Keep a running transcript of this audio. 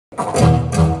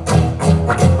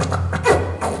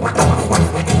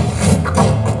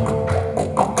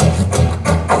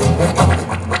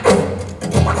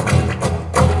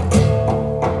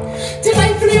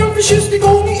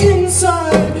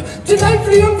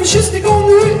unfascistic on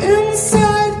the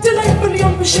inside, delightfully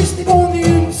unfascistic on the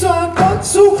inside, but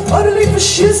so utterly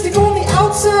fascistic on the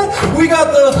outside. We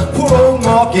got the poor old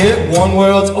market, one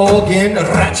world's organ,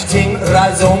 ratcheting,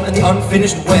 rhizome, and the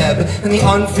unfinished web, and the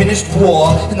unfinished war,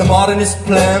 and the modernist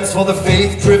plans for the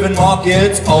faith-driven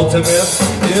market's ultimate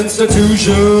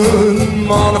institution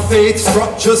on a faith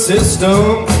structure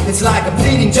system. It's like a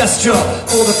pleading gesture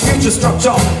for the future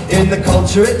structure in the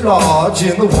culture at large,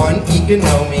 in the one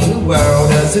economy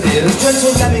world as it is.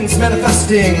 Gentle lemmings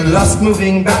manifesting, lust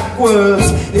moving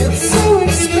backwards. It's so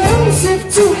expensive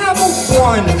to have a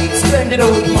one splendid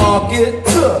old market,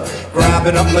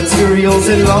 grabbing up materials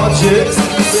and logics.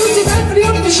 So delightfully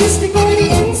unfascistic on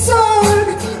the inside.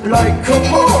 Like,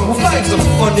 come on, we'll find some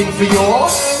funding for your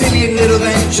billion little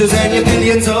ventures and your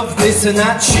billions of this and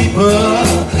that cheaper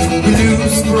glue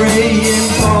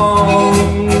spraying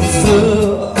bombs.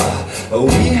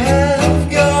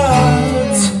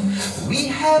 We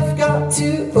have got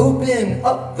to open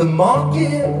up the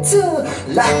market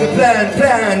like a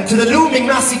plan to the looming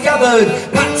massy gathered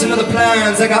pattern of the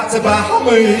plans. I got to buy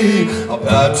me a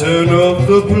pattern of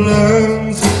the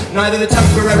plans. Neither the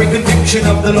temporary conviction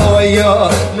of the lawyer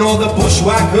nor the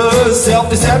bushwhacker's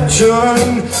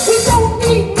self-deception. We don't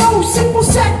need no simple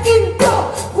second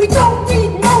thought. We don't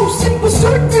need no simple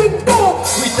second thought.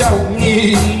 We don't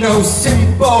need no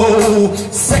simple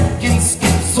second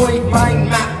schizoid mind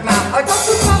map. I got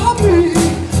to buy me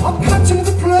a pattern of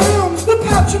the plans, the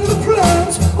pattern of the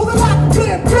plans, or the lack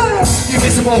plan. The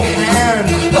invisible hand,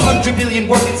 the 100 billion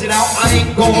workings it out. I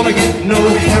ain't gonna get no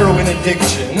heroin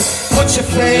addiction. Put your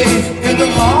faith in the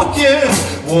market.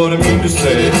 What I mean to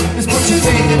say is put your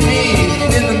faith in me,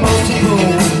 in the multiple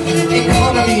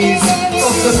economies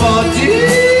of the body.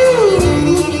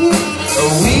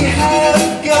 We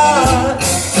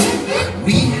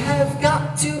have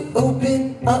got to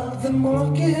open up the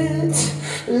market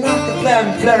like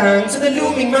a plan to the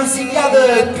looming massy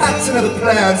gathered pattern of the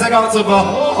plans. I got to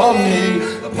buy me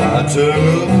the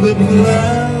pattern of the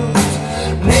plans.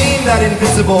 Name that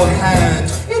invisible hand.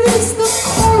 It is the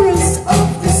chorus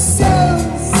of the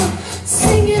cells,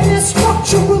 singing their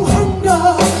structural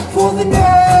hunger for the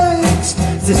next.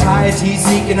 Satiety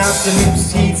seeking absolute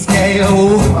speed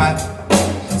scale.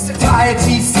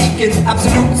 Satiety seeking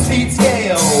absolute speed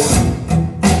scale.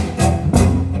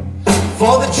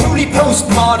 For the truly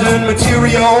postmodern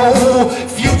material,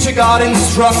 future garden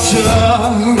structure.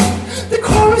 The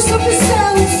chorus of the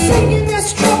cells singing their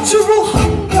structural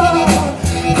hunger,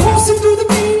 coursing through the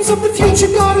veins of the future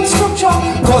garden structure.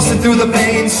 Coursing through the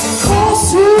veins,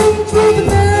 coursing through the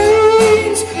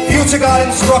veins. Future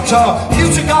garden structure,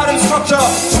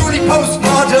 truly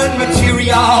postmodern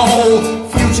material.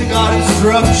 Future garden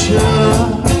structure.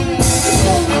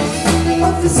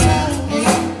 Of the cells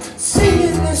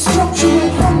singing their structural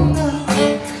hunger,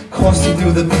 coursing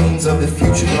through the veins of the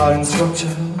future garden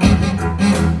structure.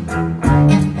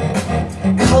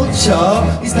 Culture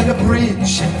is like a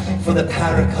bridge for the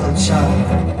paraculture.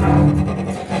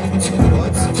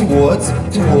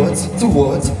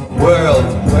 Towards world,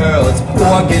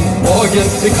 organ,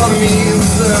 economies.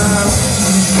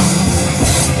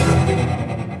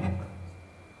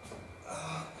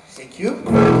 Thank you.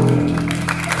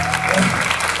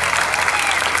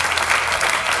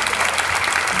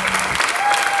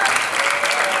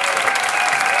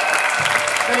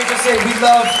 Let me just say, we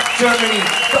love Germany,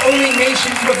 the only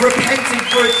nation to have repented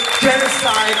for its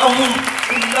genocide. Oh,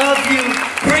 we love you.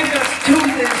 Bring us to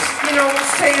this,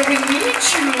 saying we need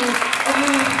you. Oh,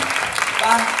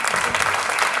 bye.